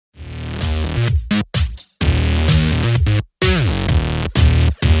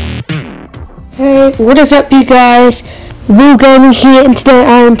Hey, what is up you guys? Will Gaming here, and today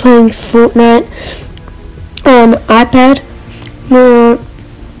I am playing Fortnite on iPad. Now,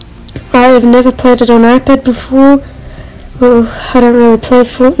 I have never played it on iPad before. Well, I don't really play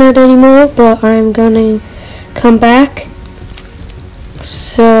Fortnite anymore, but I'm gonna come back.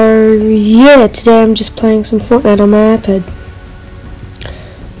 So, yeah, today I'm just playing some Fortnite on my iPad.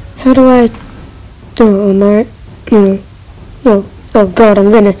 How do I... Oh, no. No. Oh god,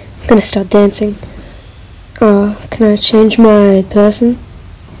 I'm gonna start dancing. Can I change my person?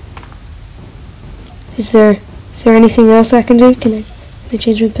 Is there anything else I can do? Can I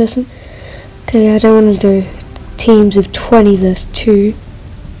change my person? Okay, I don't want to do teams of 20 versus 2.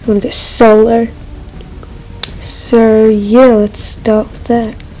 I want to go solo. So yeah, let's start with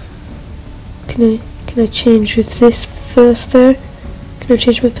that. Can I change with this first though? Can I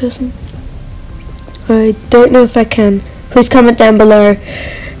change my person? I don't know if I can. Please comment down below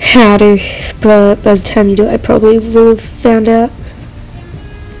how to, but by the time you do it, I probably will have found out.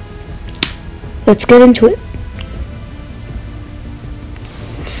 Let's get into it.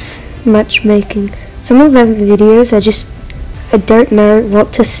 Matchmaking. Some of them videos, I don't know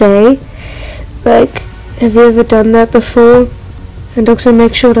what to say. Like, have you ever done that before? And also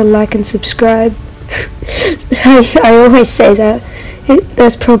make sure to like and subscribe. I always say that.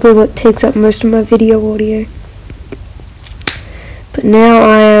 That's probably what takes up most of my video audio. But now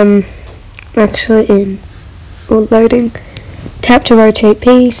I am actually in, or loading. Tap to rotate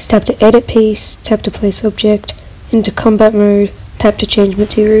piece, tap to edit piece, tap to place object, into combat mode, tap to change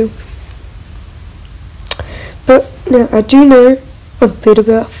material. But now I do know a bit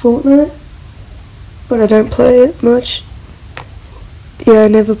about Fortnite, but I don't play it much. Yeah, I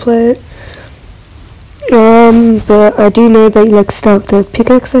never play it. But I do know that you like start with the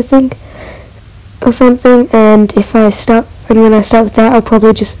pickaxe, I think, or something, and when I start with that, I'll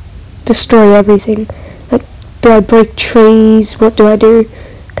probably just destroy everything. Like, do I break trees? What do I do?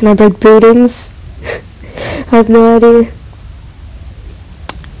 Can I break buildings? I have no idea.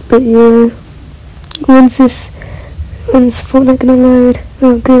 But yeah, when's Fortnite gonna load?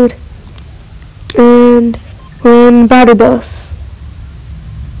 Oh, good. And we're on Battle Bus.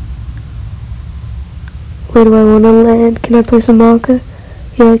 Where do I want to land? Can I place a marker?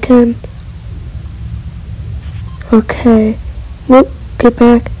 Yeah, I can. Okay. Whoop, get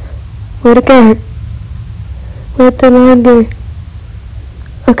back. Where'd it go? Where'd the line go?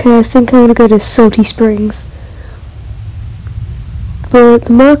 Okay, I think I want to go to Salty Springs. But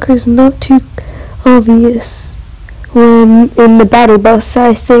the marker is not too obvious when in the battle bus,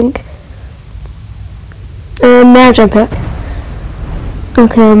 I think. And now jump out.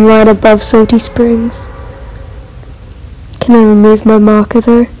 Okay, I'm right above Salty Springs. Can I remove my marker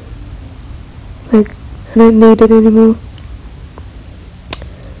though? Like, I don't need it anymore.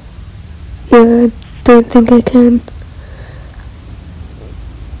 Yeah, I don't think I can.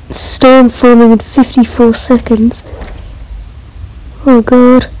 Storm forming in 54 seconds. Oh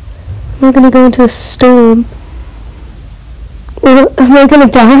god. Am I gonna go into a storm? Or am I gonna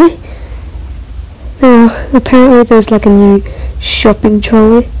die? Now, apparently there's like a new shopping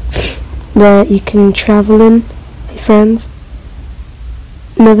trolley that you can travel in with your friends.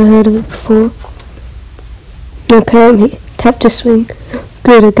 Never heard of it before. Okay, I'm here. Tap to swing.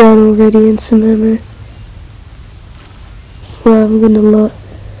 Good, a gun already and some ammo. Wow, I'm getting a lot.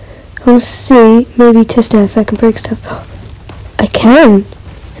 I'll see, maybe test out if I can break stuff. I can!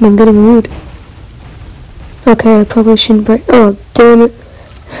 And I'm getting wood. Okay, I probably shouldn't break. Oh, damn it.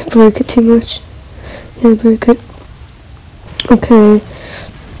 I broke it too much. Yeah, I broke it. Okay.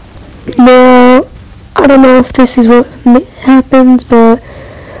 Now, I don't know if this is what happens, but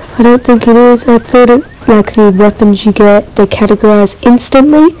I don't think it is. I thought it, like the weapons you get, they categorize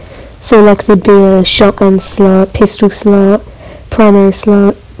instantly. So like there'd be a shotgun slot, pistol slot, primary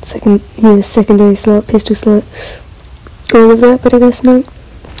slot, secondary slot, pistol slot, all of that, but I guess not.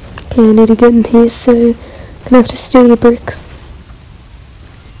 Okay, I need to get in here, so I'm gonna have to steal your bricks.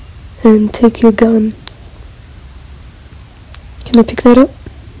 And take your gun. Can I pick that up?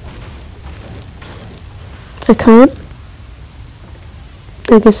 I can't.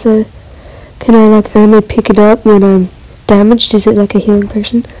 I guess so. Can I like only pick it up when I'm damaged? Is it like a healing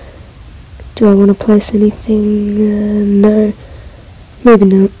potion? Do I want to place anything? No. Maybe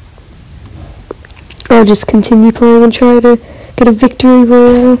not. I'll just continue playing and try to get a victory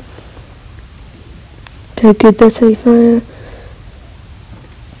royale. Okay, good, that's how you fire.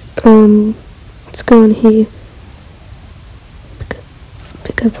 Let's go in here.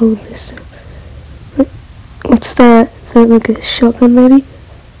 Pick up all this stuff. What's that? Is that like a shotgun maybe?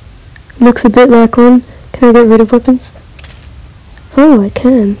 Looks a bit like one. Can I get rid of weapons? Oh, I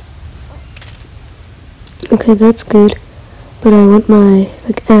can. Okay, that's good. But I want my,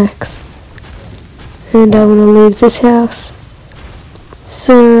 like, axe. And I want to leave this house.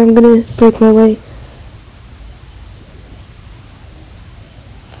 So I'm gonna break my way.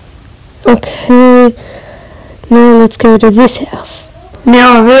 Okay, now let's go to this house.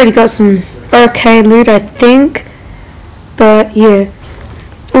 Now I've already got some okay loot, I think. But yeah.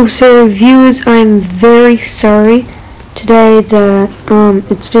 Also, viewers, I'm very sorry today that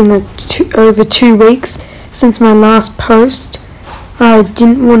it's been like over 2 weeks since my last post. I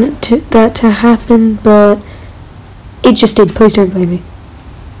didn't want that to happen, but it just did. Please don't blame me.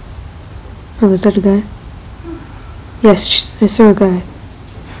 Oh, was that a guy? Yes, I saw a guy.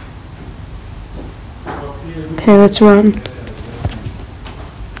 Okay, let's run.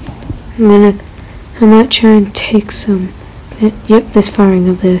 I might try and take some. Yep, there's firing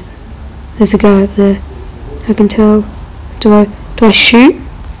up there. There's a guy up there. I can tell. Do I shoot?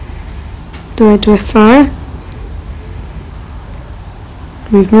 Do I fire?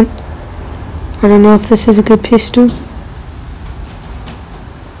 Movement. I don't know if this is a good pistol.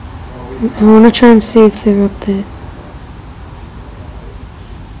 I want to try and see if they're up there.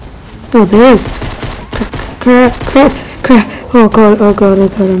 Oh, there is. Crap. Oh god,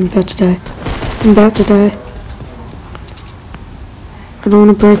 I'm about to die. I don't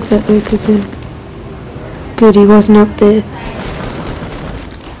want to break that though, because then... Good, he wasn't up there.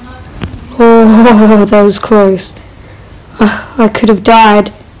 Oh, that was close. I could have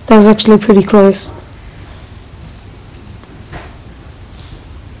died. That was actually pretty close.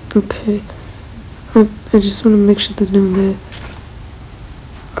 Okay. I just want to make sure there's no one there.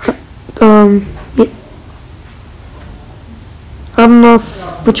 Yeah. I don't know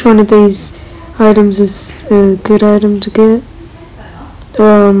which one of these items is a good item to get.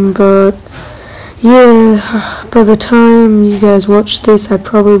 But yeah, by the time you guys watch this, I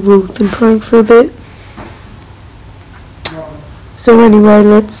probably will have been playing for a bit. So anyway,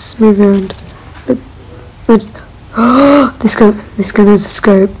 let's move around. This gun has a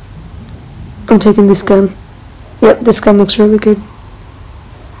scope. I'm taking this gun. Yep, this gun looks really good.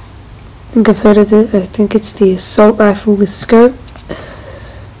 I think I've heard of it. I think it's the assault rifle with scope.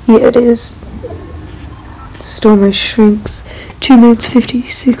 Yeah, it is. Store my shrinks. 2 minutes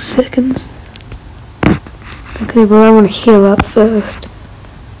 56 seconds. Okay, well I want to heal up first.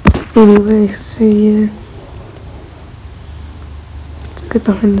 Anyway, so yeah. Let's get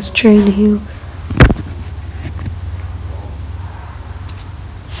behind this train to heal.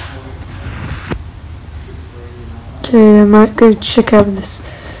 Okay, I might go check out this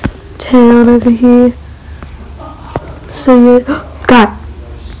town over here. So yeah, guy.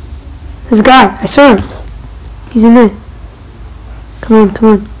 There's a guy. I saw him. He's in there. Come on,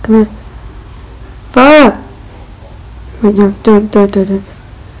 come here. Fire up! Wait, no, don't. Damn it!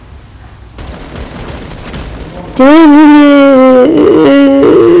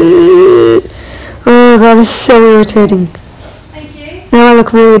 Oh, that is so irritating. Thank you. Now I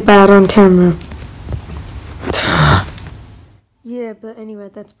look really bad on camera. Yeah, but anyway,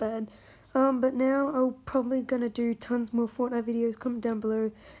 that's bad. But now I'm probably gonna do tons more Fortnite videos. Comment down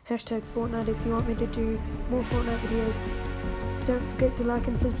below, #Fortnite if you want me to do more Fortnite videos. Don't forget to like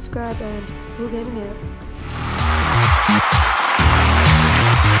and subscribe, and we're gaming out.